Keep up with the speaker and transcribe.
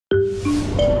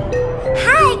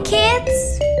Hi,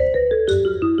 kids!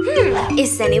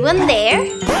 Is anyone there?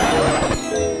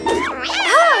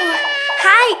 Oh!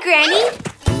 Hi, Granny!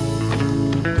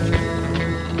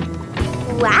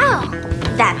 Wow!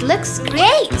 That looks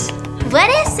great! What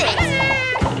is it?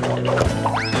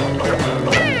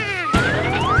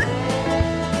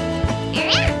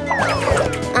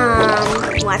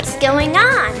 What's going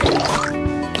on?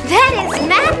 That is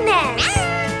madness!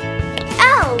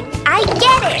 Oh, I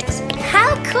get it!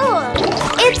 How cool!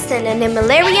 It's an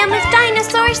animalarium of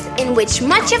dinosaurs in which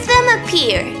much of them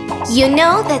appear. You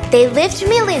know that they lived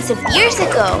millions of years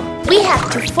ago. We have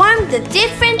to form the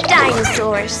different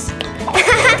dinosaurs.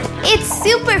 It's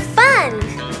super fun!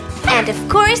 And of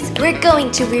course, we're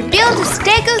going to rebuild a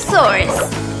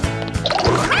Stegosaurus.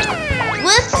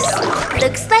 Whoops!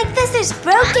 Looks like this is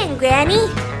broken, Granny.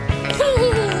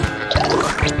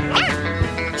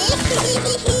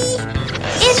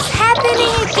 It's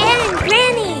happening again,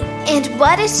 Granny! And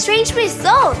what a strange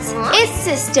result! It's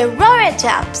a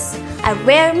Stegosaurus, a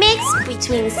rare mix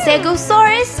between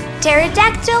Stegosaurus,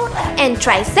 pterodactyl, and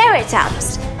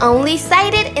Triceratops, only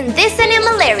sighted in this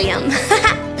animalarium.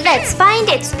 Let's find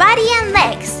its body and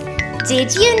legs.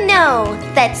 Did you know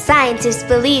that scientists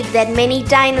believe that many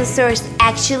dinosaurs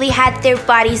actually had their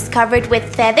bodies covered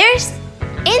with feathers?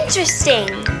 Interesting!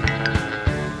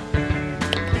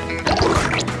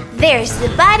 There's the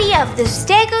body of the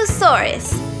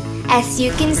Stegosaurus. As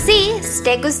you can see,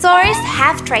 Stegosaurs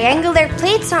have triangular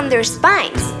plates on their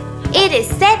spines. It is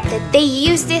said that they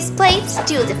use these plates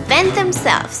to defend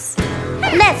themselves.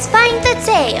 Let's find the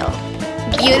tail.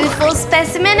 Beautiful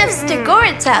specimen of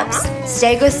Stegosaurus,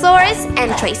 Stegosaurus,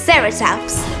 and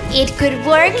Triceratops. It could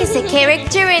work as a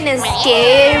character in a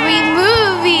scary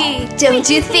movie, don't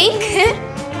you think?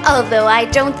 Although I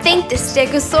don't think the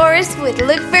Stegosaurus would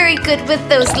look very good with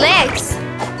those legs.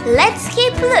 Let's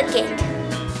keep looking.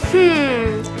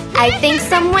 I think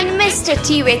someone missed a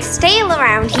T-Rex tail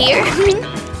around here.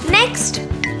 Next.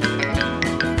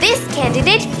 This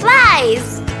candidate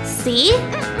flies. See?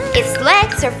 Its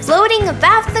legs are floating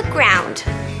above the ground.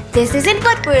 This isn't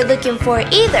what we're looking for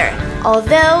either,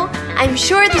 although I'm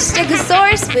sure the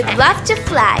Stegosaurus would love to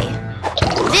fly.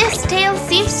 This tail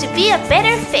seems to be a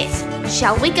better fit.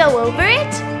 Shall we go over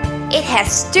it? It has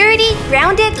sturdy,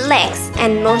 grounded legs,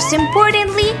 and most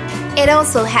importantly, it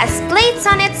also has plates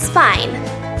on its spine.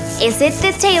 Is it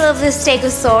the tail of the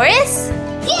Stegosaurus?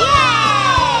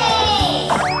 Yay!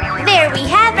 There we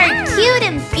have our cute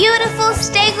and beautiful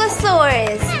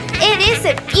Stegosaurus. It is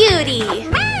a beauty.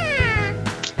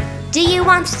 Do you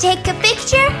want to take a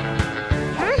picture?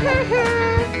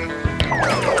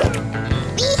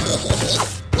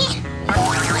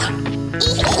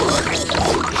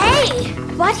 Hey,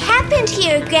 what happened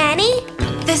here, Granny?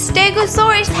 The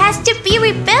Stegosaurus has to be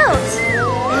rebuilt.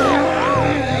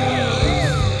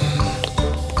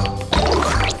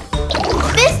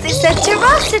 This is a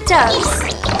Triceratops.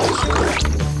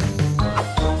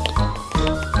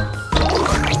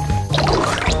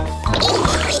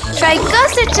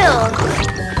 Triceratops.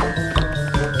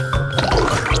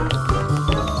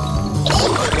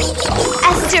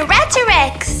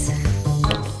 Asteratorex.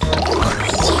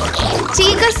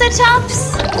 Stegosaurus.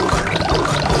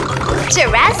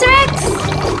 Pterosaurus.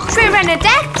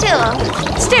 Pterodactyl.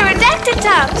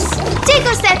 Pterodactylops.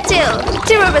 Stegosatil.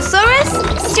 Pterosaurus.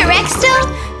 Pterodactyl.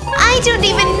 I don't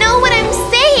even know what I'm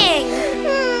saying.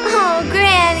 Oh,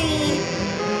 Granny.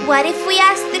 What if we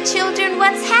ask the children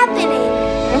what's happening?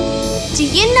 Do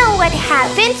you know what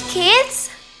happened, kids?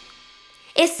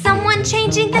 Is someone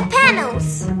changing the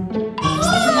panels?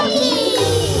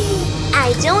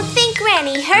 I don't think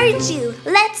Granny heard you.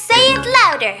 Let's say it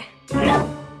louder.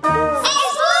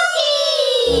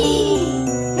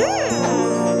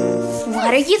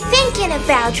 What are you thinking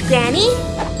about, Granny?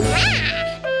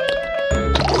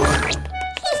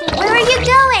 Where are you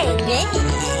going?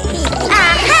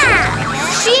 Aha!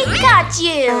 She got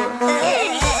you!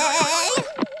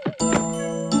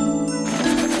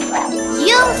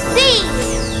 You'll see!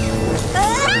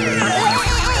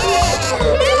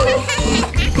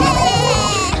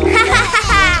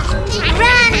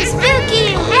 Run, Spooky,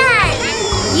 run!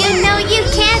 You know you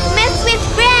can't mess with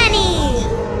Granny!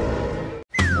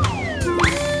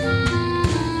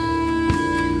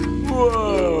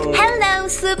 Whoa. Hello,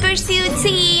 Superzoo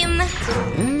team!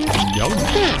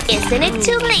 Isn't it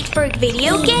too late for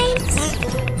video games?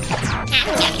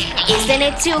 Isn't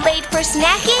it too late for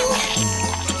snacking?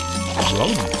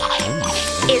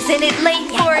 Isn't it late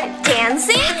for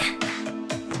dancing?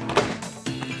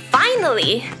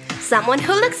 Finally, someone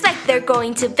who looks like they're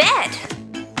going to bed.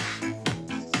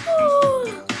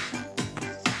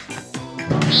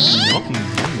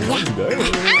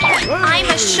 I'm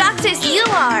as shocked as you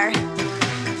are.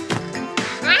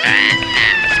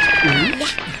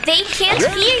 They can't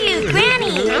hear you,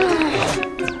 Granny.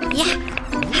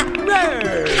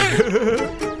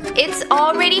 It's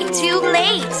already too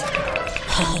late.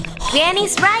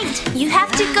 Granny's right. You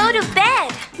have to go to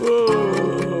bed.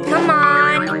 Come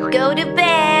on, go to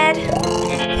bed.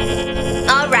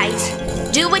 All right,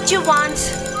 do what you want.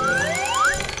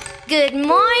 Good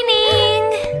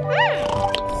morning.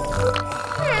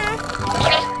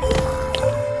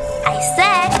 I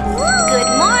said, good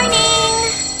morning.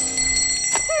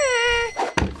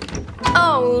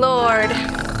 Oh, Lord.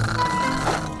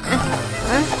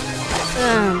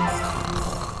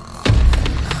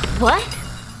 What?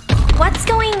 What's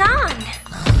going on?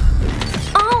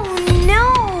 Oh,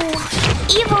 no.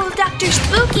 Evil Dr.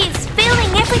 Spooky is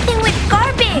filling everything with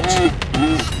garbage.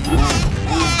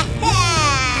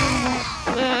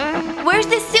 Where's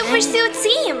the Superzoo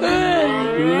team?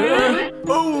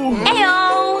 Ayo!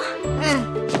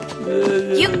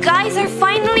 You guys are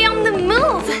finally on the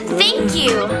move! Thank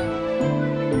you!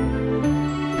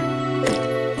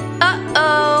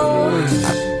 Uh-oh!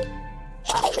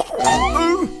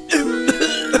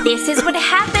 This is what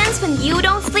happens when you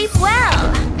don't sleep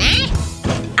well!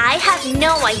 I have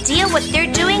no idea what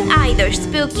they're doing either,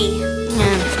 Spooky.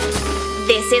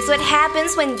 This is what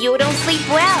happens when you don't sleep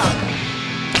well.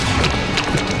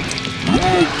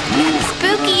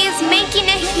 Spooky is making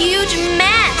a huge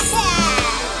mess!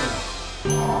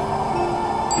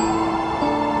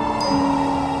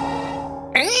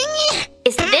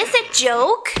 Is this a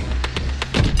joke?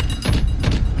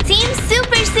 Team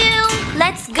Superzoo,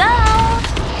 let's go!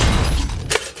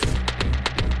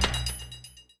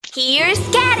 Here's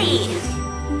Caddy!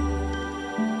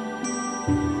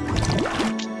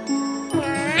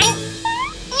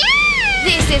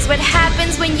 This is what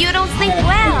happens when you don't sleep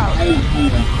well.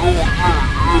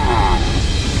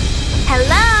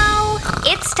 Hello!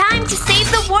 It's time to save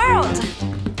the world!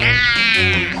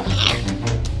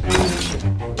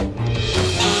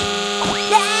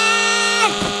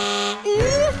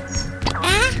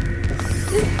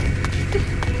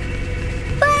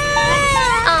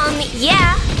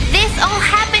 Yeah, this all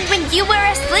happened when you were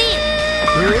asleep.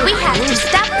 We had to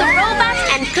stop the robot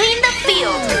and clean the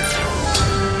field.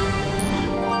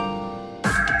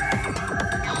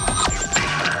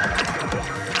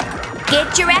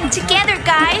 Get your act together,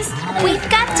 guys! We've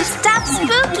got to stop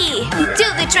Spooky!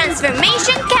 To the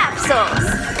transformation capsules!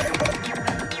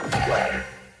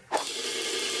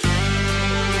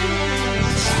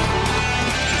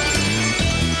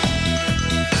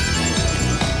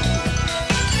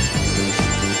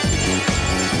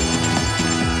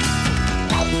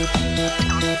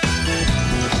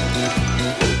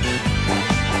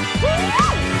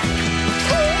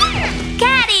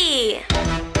 Caddy!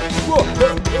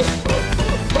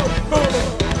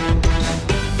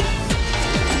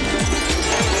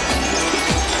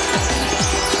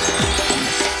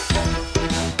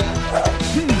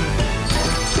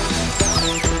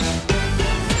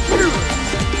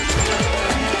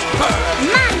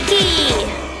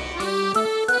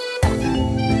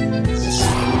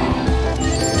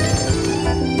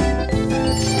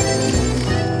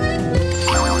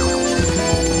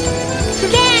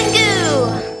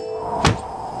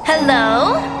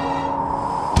 Hello?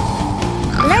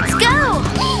 Let's go!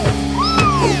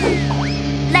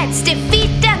 Let's defeat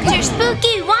Dr.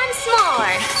 Spooky once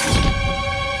more!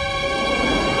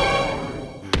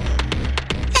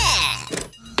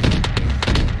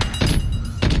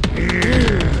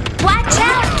 Watch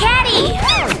out, Caddy!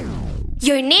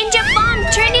 Your ninja bomb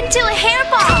turned into a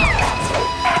hairball!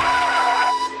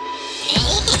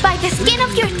 By the skin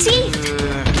of your teeth!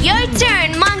 Your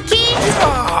turn, monkey!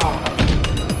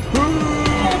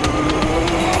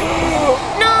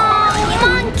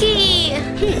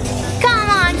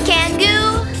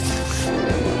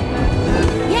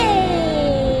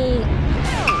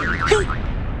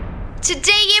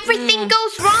 Today everything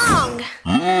goes wrong!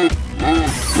 Watch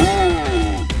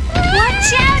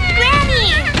out, Granny!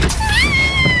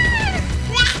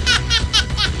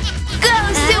 Go,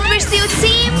 Superzoo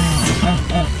team!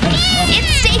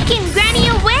 It's taking Granny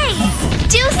away!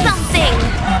 Do something!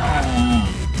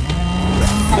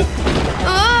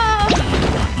 Oh.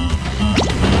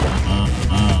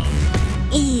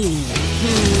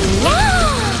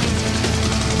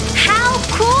 How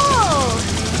cool!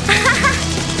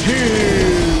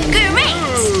 Great!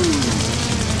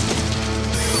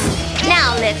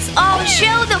 Now let's all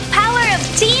show the power of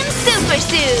Team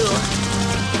Superzoo!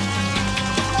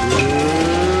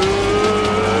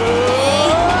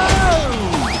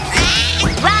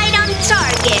 Right on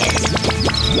target!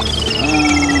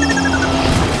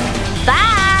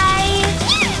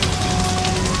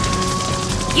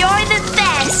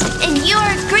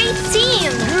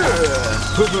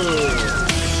 Go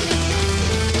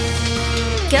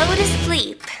to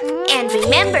sleep. And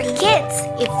remember, kids,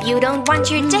 if you don't want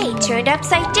your day turned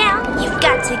upside down, you've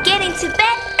got to get into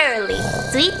bed early.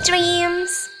 Sweet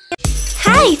dreams.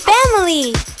 Hi,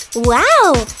 family!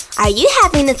 Wow! Are you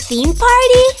having a theme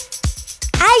party?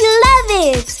 I love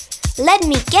it! Let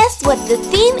me guess what the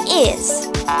theme is.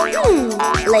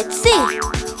 Let's see.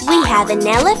 We have an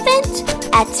elephant,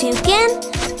 a toucan,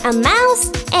 a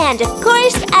mouse, and of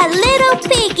course a little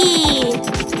piggy.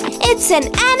 It's an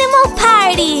animal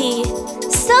party!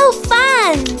 So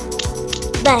fun!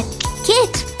 But,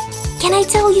 Kit, can I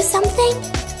tell you something?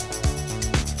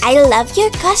 I love your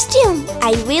costume,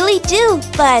 I really do,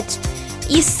 but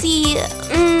you see,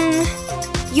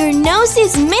 your nose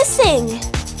is missing.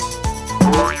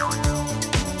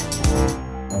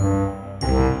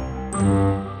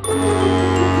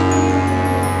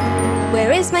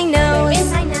 Where is my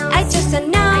nose? I just don't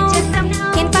know.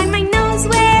 Can't find my nose.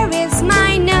 Where is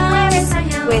my nose?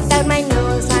 Without my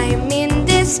nose, I'm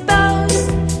indisposed.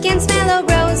 Can't smell a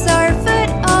rose or food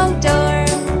odor.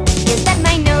 Is that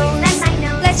my nose?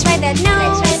 Let's try that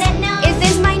nose. Is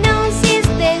this my nose? Is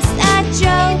this a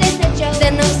joke?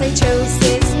 The nose I chose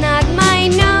is not my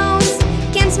nose.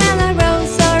 Can't smell a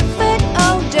rose or food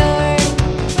odor.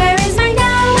 Where is my nose?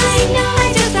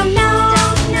 I just don't know.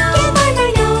 Can't find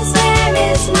my nose. Where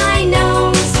is my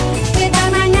nose?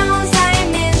 Without my nose,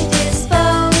 I'm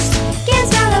indisposed. Can't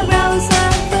smell a rose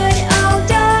or food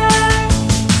odor.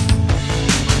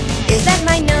 Is that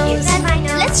my nose?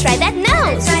 Let's try that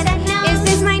nose. Is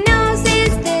this my nose?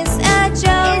 Is this a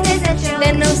joke?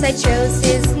 The nose I chose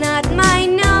is not my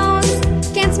nose.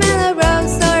 Can't smell a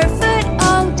rose or food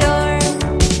odor.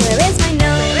 Where is my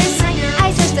nose?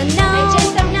 I just don't know.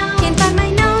 Can't find my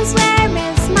nose. Where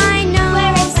is my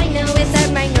nose?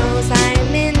 Without my nose,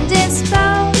 I'm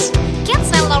indisposed. Can't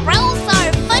smell a rose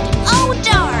or food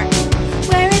odor.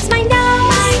 Where is my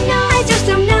nose? I just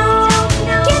don't know.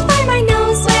 Can't find my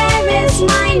nose. Where is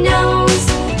my nose?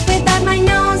 Without my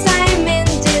nose, I'm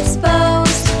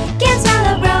indisposed. Can't smell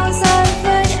a rose or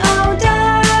food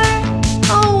odor.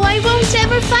 Oh, I won't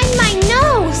ever find my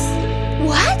nose.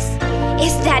 What?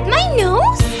 Is that my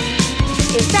nose?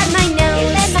 Is that my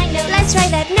nose? Let's try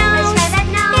that nose.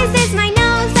 Is this my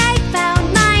nose? I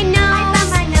found my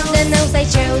nose. The nose I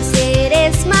chose, it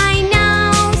is my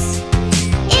nose.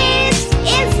 It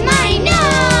is my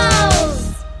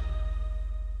nose.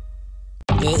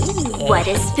 What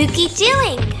is Spooky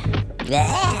doing?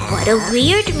 What a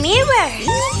weird mirror.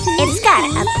 It's got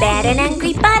a bad and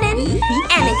angry button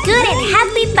and a good and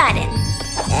happy button.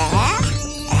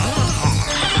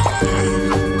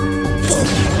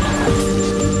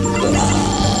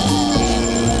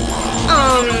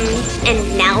 And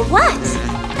now what?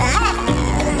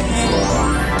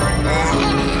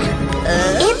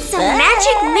 It's a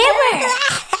magic mirror!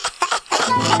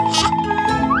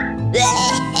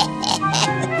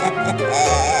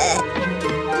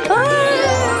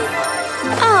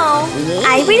 Oh,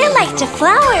 I really like the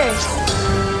flowers!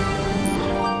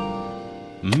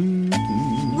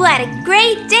 What a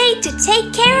great day to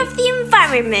take care of the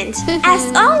environment,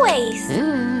 as always!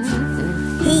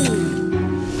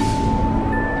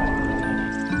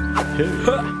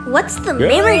 What's the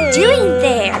mirror doing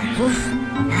there?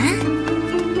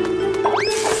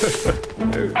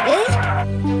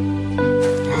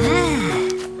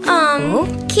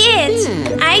 Kids,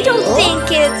 I don't think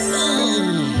it's...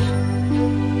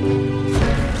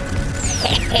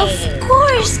 Of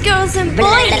course, girls and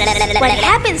boys! What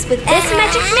happens with this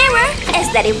magic mirror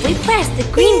is that if we press the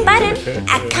green button,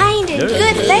 a kind and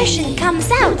good version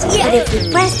comes out. But if we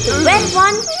press the red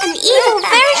one, an evil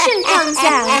version comes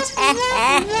out.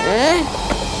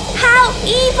 How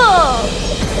evil!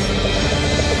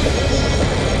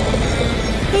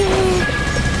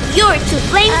 You're to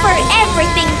blame for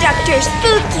everything, Dr.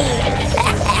 Spooky!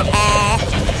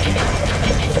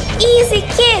 Easy,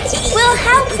 kids! We'll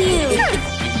help you!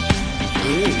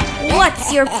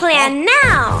 What's your plan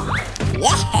now?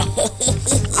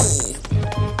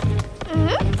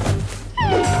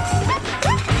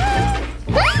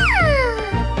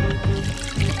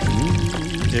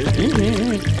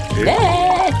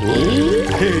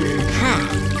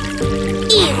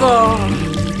 Evil!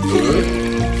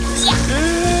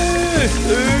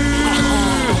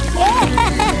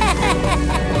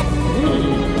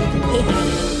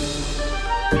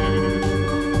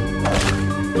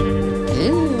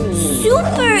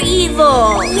 Super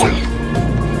evil!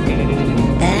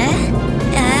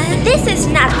 This is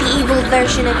not the evil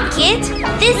version of Kit.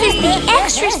 This is the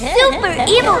extra super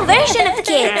evil version of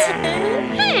Kit.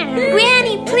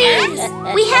 Granny, please!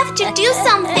 We have to do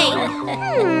something!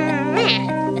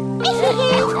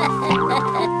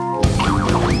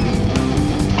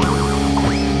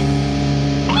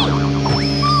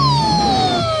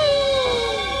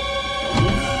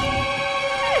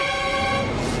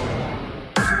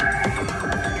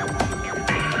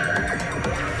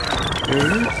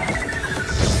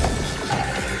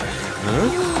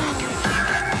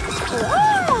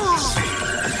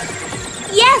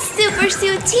 Yes,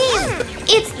 Superzoo team!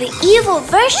 It's the evil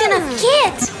version of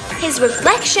Kit! His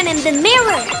reflection in the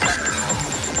mirror!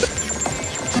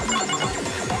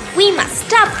 We must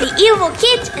stop the evil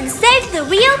Kit and save the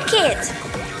real Kit!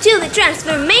 To the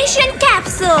transformation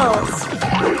capsules!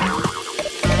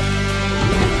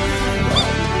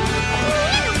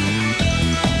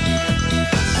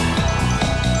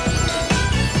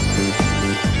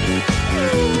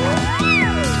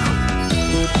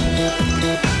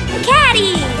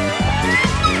 Caddy!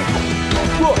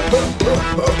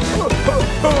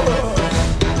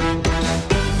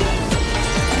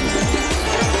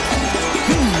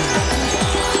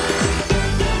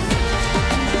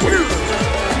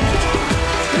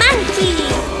 Monkey!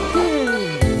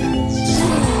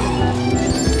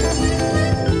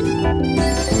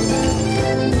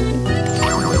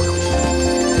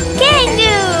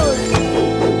 Kangaroo!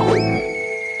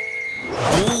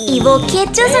 Evil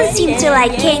Kid doesn't seem to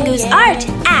like Kangaroo's art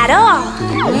at all.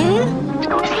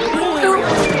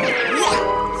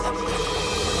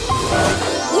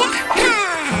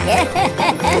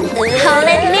 I'll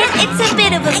admit it's a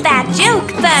bit of a bad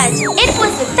joke, but it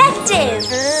was effective.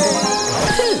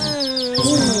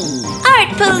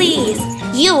 Art police!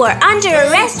 You are under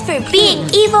arrest for being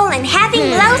evil and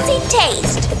having lousy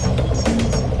taste.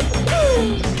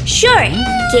 Sure,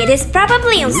 Kid is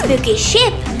probably on Spooky's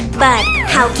ship, but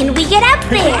how can we get up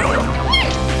there?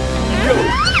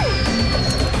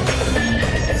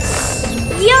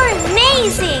 You're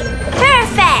amazing!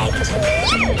 Perfect!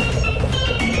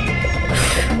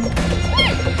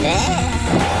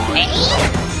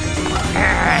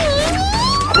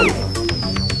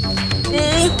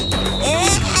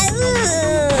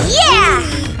 Yeah!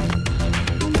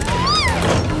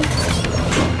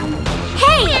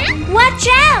 Hey, watch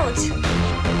out!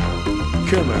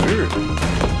 Come here.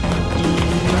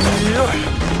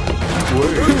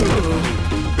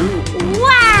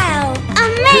 Wow!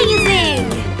 Amazing!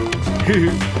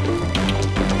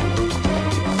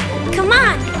 Come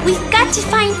on, we've got to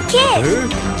find Kid.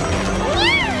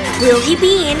 Will he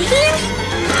be in here?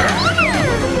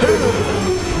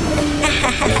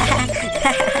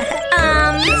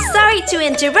 Sorry to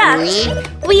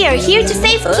interrupt. We are here to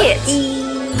save Kid.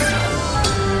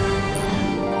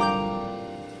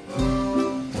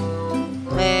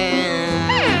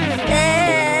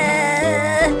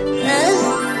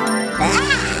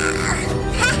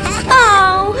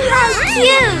 Oh, how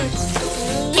cute!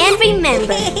 And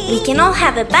remember, we can all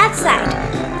have a bad side.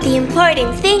 The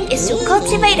important thing is to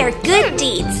cultivate our good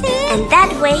deeds, and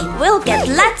that way we'll get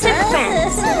lots of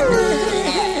friends.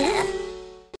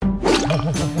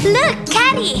 Look,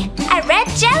 Caddy! A red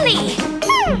jelly!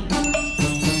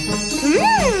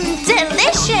 Mmm,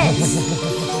 delicious!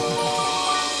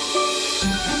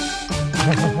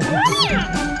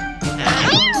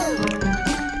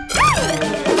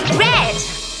 Red!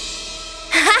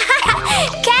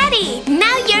 Caddy,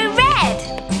 now you're red!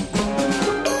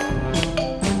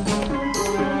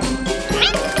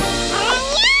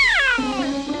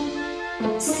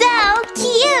 So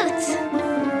cute!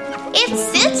 It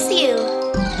suits you!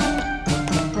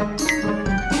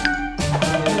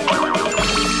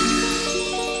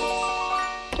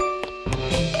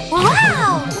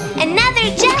 Wow! Another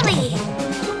jelly!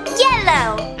 Yellow!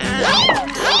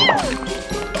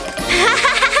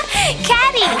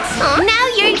 Caddy! Now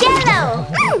you're yellow!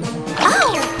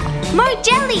 Oh! More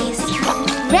jellies!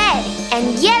 Red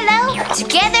and yellow,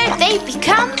 together they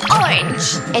become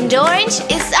orange. And orange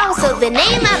is also the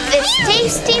name of this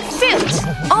tasty fruit.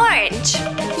 Orange!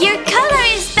 Your color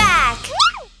is back!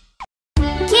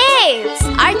 Kids,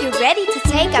 are you ready to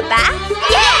take a bath?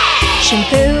 Yeah!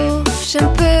 Shampoo,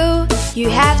 shampoo, you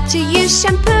have to use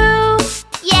shampoo.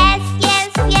 Yes, yes,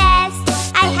 yes,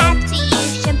 I have to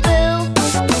use shampoo.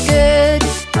 Good,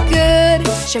 good,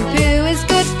 shampoo is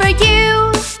good for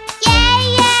you. Yay,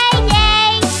 yay,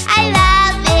 yay, I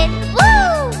love it,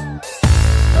 woo!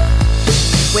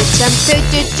 With shampoo,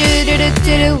 do do do do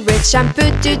do do. With shampoo,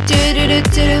 do do do do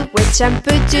do. With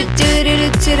shampoo, do do do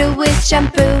do do. With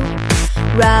shampoo.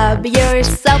 Rub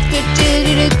yourself, do do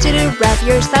do do do. Rub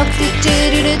yourself, do do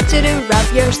do do do. Rub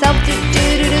yourself, do do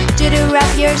do do do.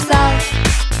 Rub yourself.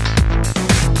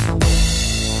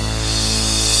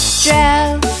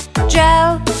 Gel,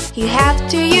 gel, you have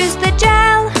to use the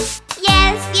gel.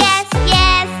 Yes, yes,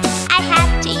 yes, I have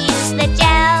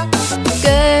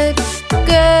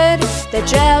The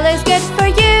gel is good for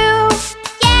you.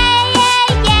 Yay,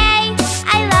 yay, yay!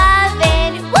 I love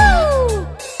it! Woo!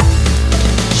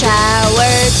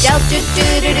 Shower gel, do do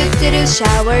do do do do.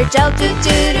 Shower gel, do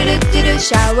do do do do do.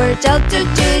 Shower gel, do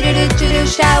do do do do do.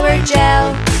 Shower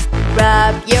gel.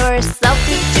 Rub yourself,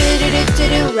 do do do do do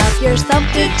do. Rub yourself,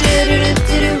 do do do do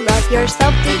do do. Rub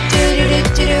yourself, do do do do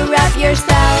do do. Rub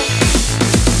yourself.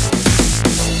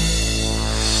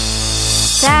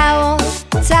 Towel,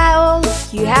 towel,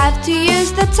 you have to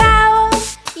use the towel.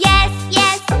 Yes,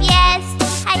 yes, yes,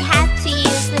 I have to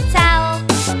use the towel.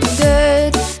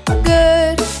 Good,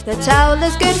 good, the towel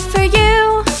is good for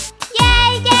you.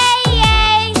 Yay, yay,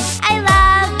 yay! I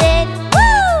love it!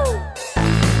 Woo!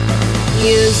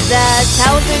 Use the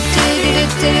towel, do do do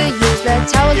do do. Use the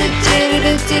towel, do do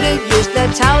do do do. Use the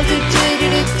towel, do do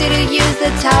do do do. Use the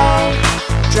towel.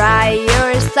 Dry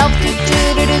yourself, do do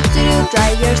do do do.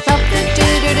 Dry yourself, do do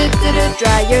do do do.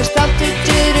 Dry yourself, do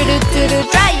do do do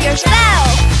do. Dry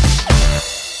yourself.